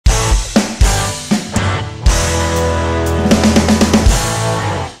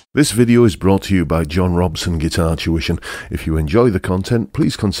This video is brought to you by John Robson Guitar Tuition. If you enjoy the content,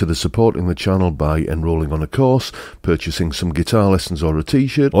 please consider supporting the channel by enrolling on a course, purchasing some guitar lessons or a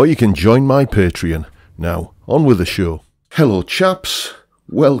t-shirt, or you can join my Patreon. Now, on with the show. Hello chaps,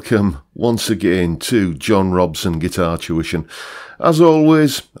 welcome once again to John Robson Guitar Tuition. As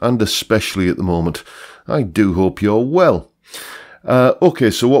always, and especially at the moment, I do hope you're well.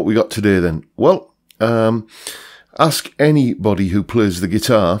 Okay, so what we got today then? Well, ask anybody who plays the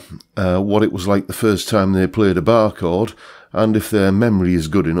guitar what it was like the first time they played a bar chord, and if their memory is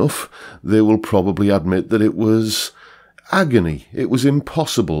good enough, they will probably admit that it was agony. It was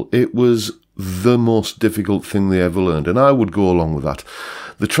impossible. It was the most difficult thing they ever learned, and I would go along with that.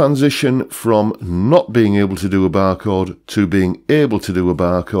 The transition from not being able to do a bar chord to being able to do a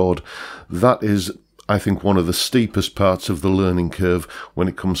bar chord, that is, I think, one of the steepest parts of the learning curve when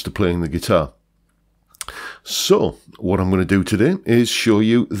it comes to playing the guitar. So, what I'm going to do today is show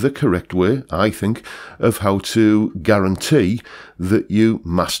you the correct way, I think, of how to guarantee that you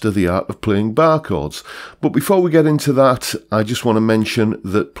master the art of playing bar chords. But before we get into that, I just want to mention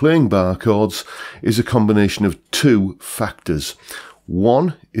that playing bar chords is a combination of two factors.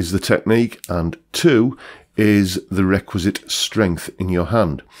 One is the technique, and two is the requisite strength in your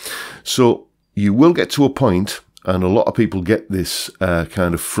hand. So, you will get to a point, and a lot of people get this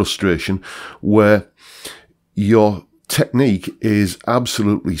kind of frustration, where your technique is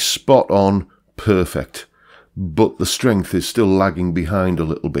absolutely spot on, perfect, but the strength is still lagging behind a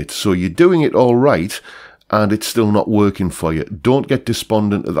little bit. So you're doing it all right, and it's still not working for you. Don't get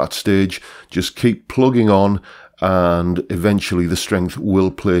despondent at that stage. Just keep plugging on, and eventually the strength will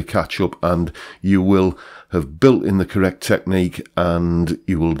play catch up, and you will have built in the correct technique, and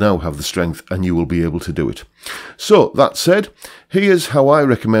you will now have the strength, and you will be able to do it. So, that said, here's how I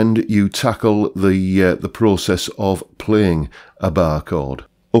recommend you tackle the process of playing a bar chord.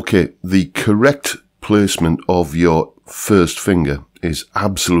 Okay, the correct placement of your first finger is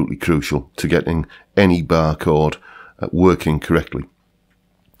absolutely crucial to getting any bar chord working correctly.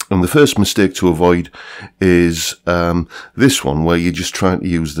 And the first mistake to avoid is this one, where you're just trying to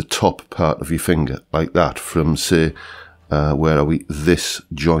use the top part of your finger, like that, from, say, where are we, this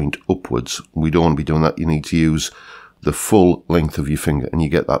joint upwards. We don't want to be doing that. You need to use the full length of your finger, and you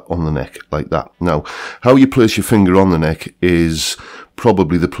get that on the neck, like that. Now, how you place your finger on the neck is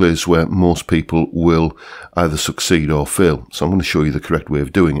probably the place where most people will either succeed or fail. So I'm going to show you the correct way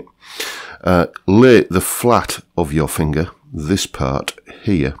of doing it. Lay the flat of your finger, this part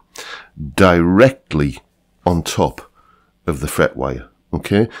here, directly on top of the fret wire,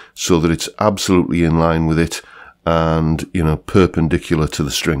 okay, so that it's absolutely in line with it and, you know, perpendicular to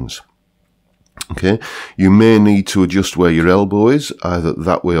the strings. Okay, you may need to adjust where your elbow is, either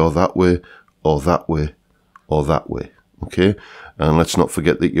that way or that way, or that way or that way. Okay, and let's not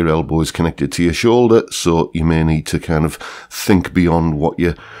forget that your elbow is connected to your shoulder, so you may need to kind of think beyond what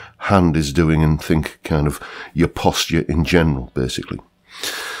your hand is doing and think kind of your posture in general, basically.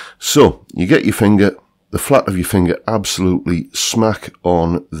 So you get your finger, the flat of your finger, absolutely smack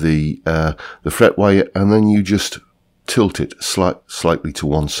on the fret wire, and then you just tilt it slightly to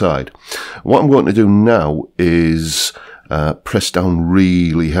one side. What I'm going to do now is press down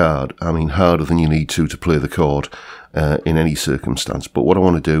really hard. I mean, harder than you need to play the chord in any circumstance. But what I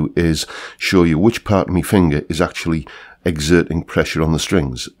want to do is show you which part of my finger is actually exerting pressure on the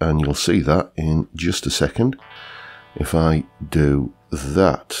strings, and you'll see that in just a second. If I do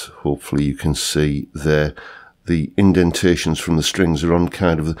that, hopefully you can see there the indentations from the strings are on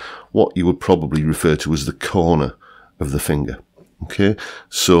kind of what you would probably refer to as the corner of the finger. Okay,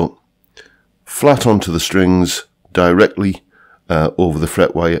 so flat onto the strings, directly over the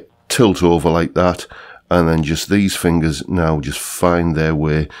fret wire, tilt over like that, and then just these fingers now just find their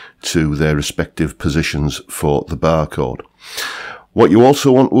way to their respective positions for the bar chord. What you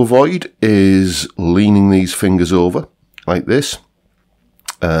also want to avoid is leaning these fingers over like this,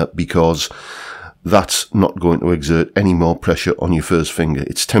 because that's not going to exert any more pressure on your first finger.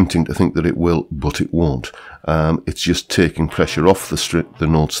 It's tempting to think that it will, but it won't. It's just taking pressure off the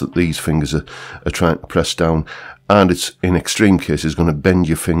notes that these fingers are trying to press down, and it's, in extreme cases, going to bend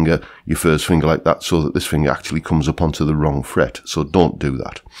your finger, your first finger, like that, so that this finger actually comes up onto the wrong fret. So don't do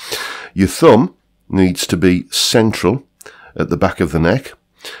that. Your thumb needs to be central at the back of the neck,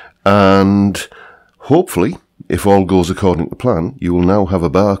 and hopefully, if all goes according to plan, you will now have a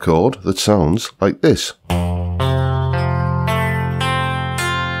bar chord that sounds like this,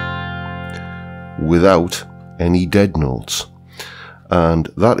 without any dead notes. And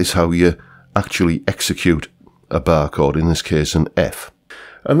that is how you actually execute a bar chord, in this case an F.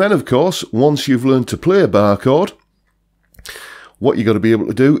 And then, of course, once you've learned to play a bar chord, what you got to be able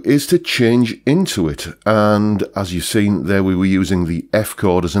to do is to change into it. And as you've seen there, we were using the F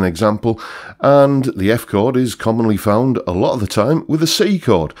chord as an example, and the F chord is commonly found a lot of the time with a C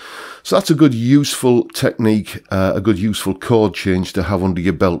chord. So that's a good useful technique, a good useful chord change to have under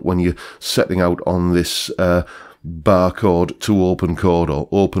your belt when you're setting out on this bar chord to open chord or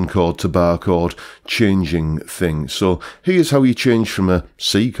open chord to bar chord changing thing. So here's how you change from a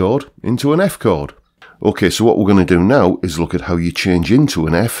C chord into an F chord. Okay, so what we're going to do now is look at how you change into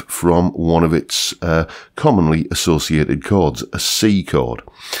an F from one of its commonly associated chords, a C chord.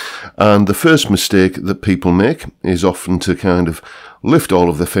 And the first mistake that people make is often to kind of lift all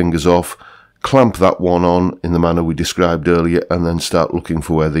of the fingers off, clamp that one on in the manner we described earlier, and then start looking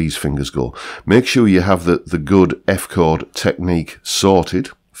for where these fingers go. Make sure you have the good F chord technique sorted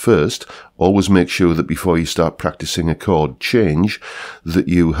first. Always make sure that before you start practicing a chord change that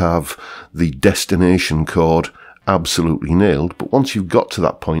you have the destination chord absolutely nailed. But once you've got to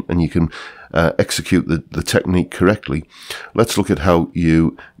that point and you can execute the technique correctly, let's look at how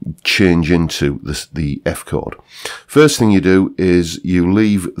you change into the F chord. First thing you do is you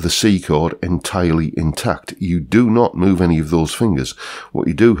leave the C chord entirely intact. You do not move any of those fingers. What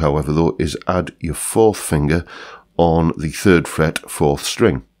you do, however, though, is add your fourth finger on the 3rd fret, 4th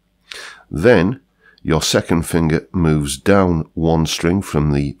string. Then your second finger moves down one string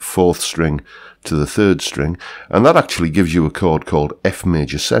from the 4th string to the 3rd string, and that actually gives you a chord called F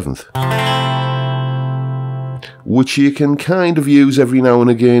major 7th, which you can kind of use every now and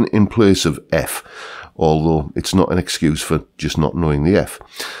again in place of F, although it's not an excuse for just not knowing the F.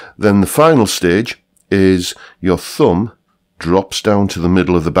 Then the final stage is your thumb drops down to the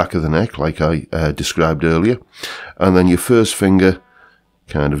middle of the back of the neck, like I described earlier, and then your first finger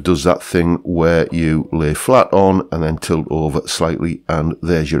kind of does that thing where you lay flat on and then tilt over slightly, and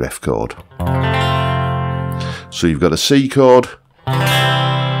there's your F chord. So you've got a C chord.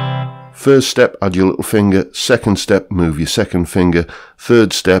 First step, add your little finger. Second step, move your second finger.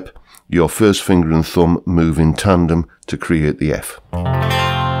 Third step, your first finger and thumb move in tandem to create the F.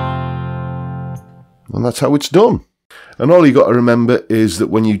 And that's how it's done. And all you got to remember is that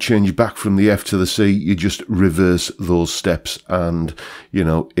when you change back from the F to the C, you just reverse those steps, and you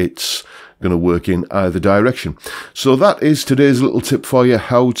know it's going to work in either direction. So that is today's little tip for you,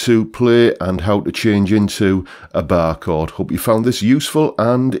 how to play and how to change into a bar chord. Hope you found this useful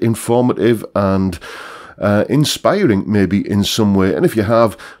and informative and inspiring maybe in some way, and if you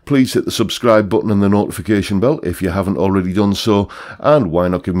have, please hit the subscribe button and the notification bell if you haven't already done so, and why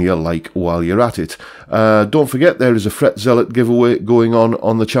not give me a like while you're at it. Don't forget there is a Fret Zealot giveaway going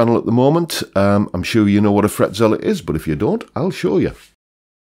on the channel at the moment. I'm sure you know what a Fret Zealot is, but if you don't, I'll show you.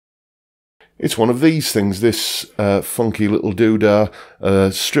 It's one of these things, this funky little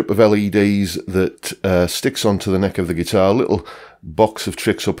doodah, strip of LEDs that sticks onto the neck of the guitar, little box of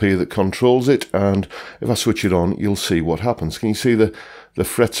tricks up here that controls it, and if I switch it on, you'll see what happens. Can you see the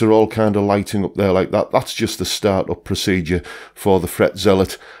frets are all kind of lighting up there like that? That's just the start-up procedure for the Fret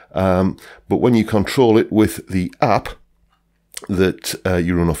Zealot, but when you control it with the app that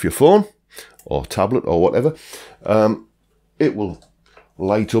you run off your phone or tablet or whatever, it will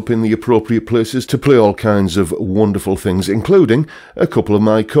light up in the appropriate places to play all kinds of wonderful things, including a couple of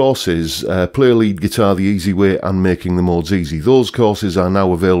my courses, Play Lead Guitar the Easy Way and Making the Modes Easy. Those courses are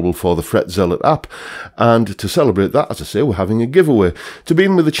now available for the Fret Zealot app, and to celebrate that, as I say, we're having a giveaway. To be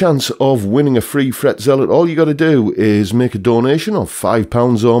in with a chance of winning a free Fret Zealot, all you got to do is make a donation of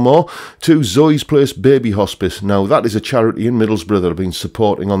 £5 or more to Zoe's Place Baby Hospice. Now, that is a charity in Middlesbrough that I've been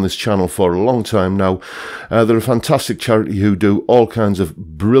supporting on this channel for a long time now. They're a fantastic charity who do all kinds of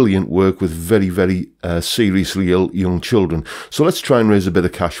brilliant work with very, very seriously ill young children. So let's try and raise a bit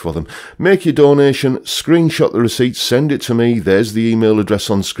of cash for them. Make your donation, screenshot the receipt, send it to me. There's the email address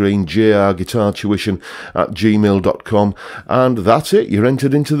on screen, jrguitartuition@gmail.com, and that's it. You're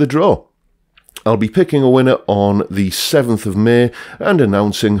entered into the draw. I'll be picking a winner on the 7th of May and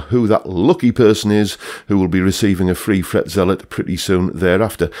announcing who that lucky person is who will be receiving a free Fret Zealot pretty soon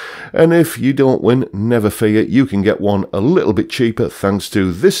thereafter. And if you don't win, never fear, you can get one a little bit cheaper thanks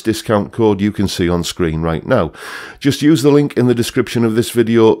to this discount code you can see on screen right now. Just use the link in the description of this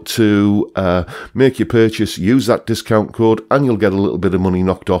video to make your purchase, use that discount code, and you'll get a little bit of money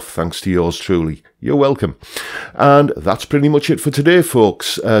knocked off thanks to yours truly. You're welcome. And that's pretty much it for today,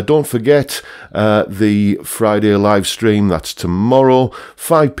 folks. Don't forget the Friday live stream. That's tomorrow,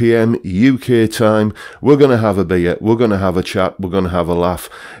 5 p.m. UK time. We're going to have a beer. We're going to have a chat. We're going to have a laugh.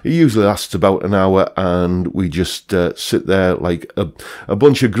 It usually lasts about an hour, and we just sit there like a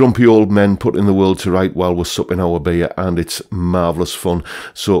bunch of grumpy old men putting the world to right while we're supping our beer, and it's marvellous fun.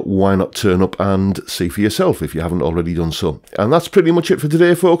 So why not turn up and see for yourself if you haven't already done so. And that's pretty much it for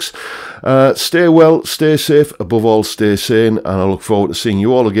today, folks. Stay well, stay safe, above all stay sane, and I look forward to seeing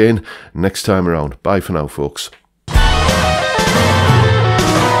you all again next time around. Bye for now, folks.